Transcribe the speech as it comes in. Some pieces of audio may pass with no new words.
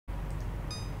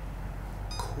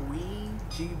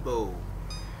Jibo.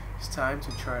 It's time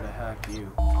to try to hack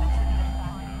you.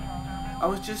 I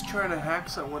was just trying to hack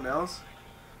someone else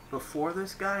before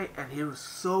this guy, and he was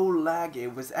so laggy.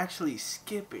 It was actually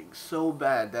skipping so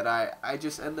bad that I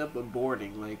just ended up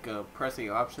aborting, like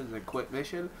pressing options and quit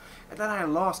mission, and then I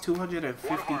lost 252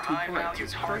 One of our high-value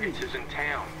points. targets is in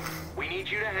town. We need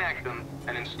you to hack them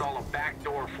and install a back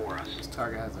door for us. This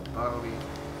target has a bounty,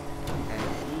 and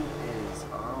he is,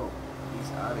 oh,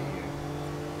 he's out of here.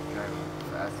 Driving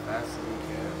fast as he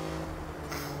can.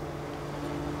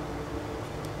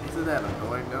 Isn't that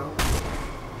annoying though?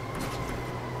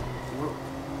 Well,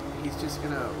 he's just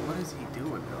gonna, what is he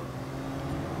doing though?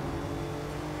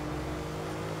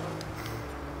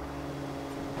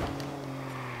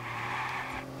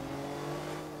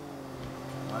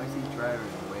 Why is he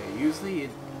driving away? Usually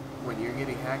when you're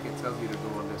getting hacked, it tells you to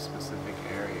go in this specific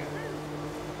area.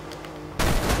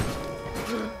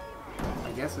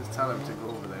 I guess it's telling him to go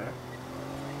over there.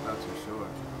 Not too sure.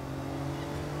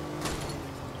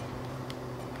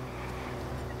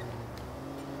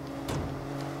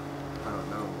 I don't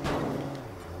know.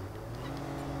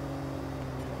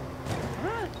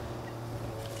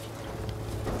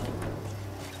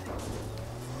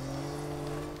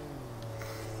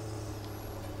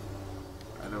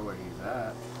 I know where he's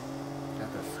at. At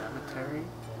the cemetery.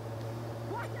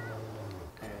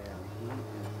 And he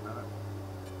is not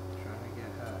trying to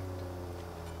get hacked.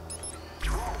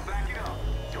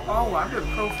 Oh, I've been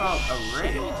profiled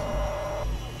already?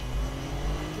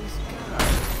 This guy.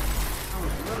 I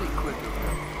was really quick with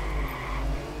him.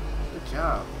 Good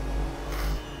job.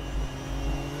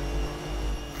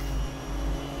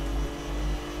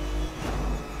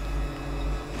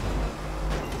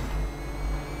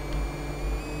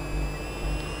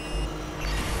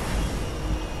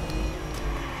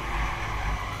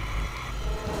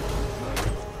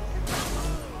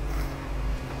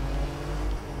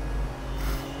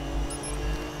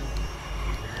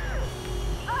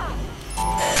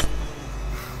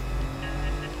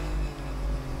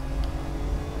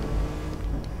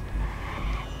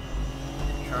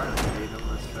 Trying to beat him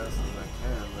as fast as I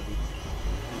can, but he's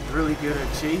really good at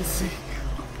chasing.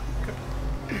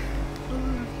 Oh,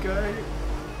 this guy,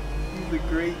 he's a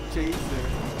great chaser.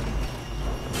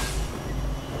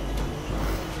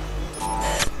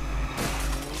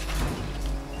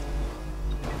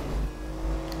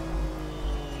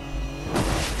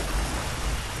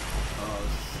 Oh,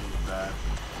 this is so bad.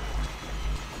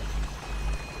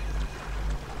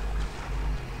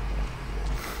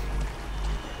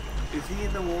 Is he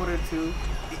in the water too?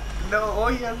 No, all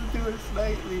he has to do is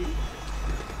snipe me.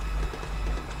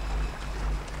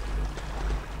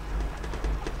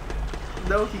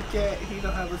 No, he can't. He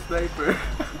don't have a sniper.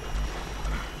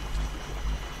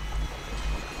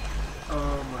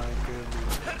 Oh my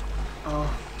goodness. Oh,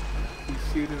 he's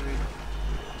shooting me.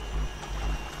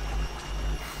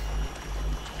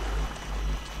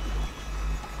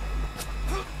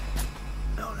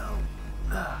 No, no.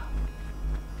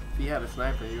 If he had a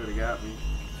sniper, he would have got me.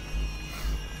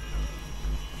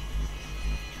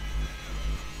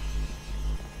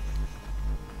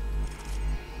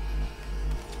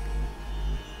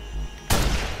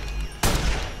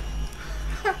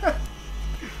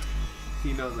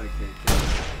 He knows I can't kill him.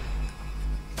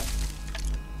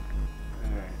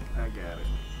 Alright, I got it.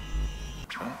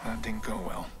 Oh, that didn't go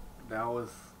well. That was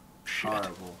Shit.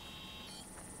 horrible.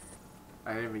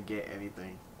 I didn't even get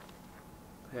anything.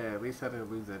 Yeah, at least I didn't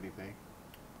lose anything.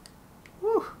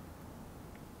 Woo!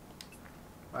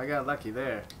 I got lucky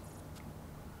there.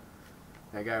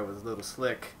 That guy was a little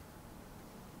slick.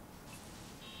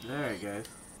 Alright guys.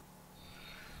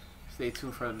 Stay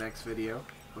tuned for the next video.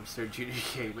 I'm Sir Junior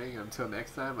Gaming. Until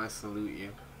next time, I salute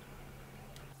you.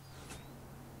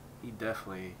 He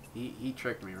definitely, he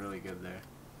tricked me really good there.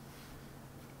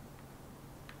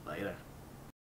 Later.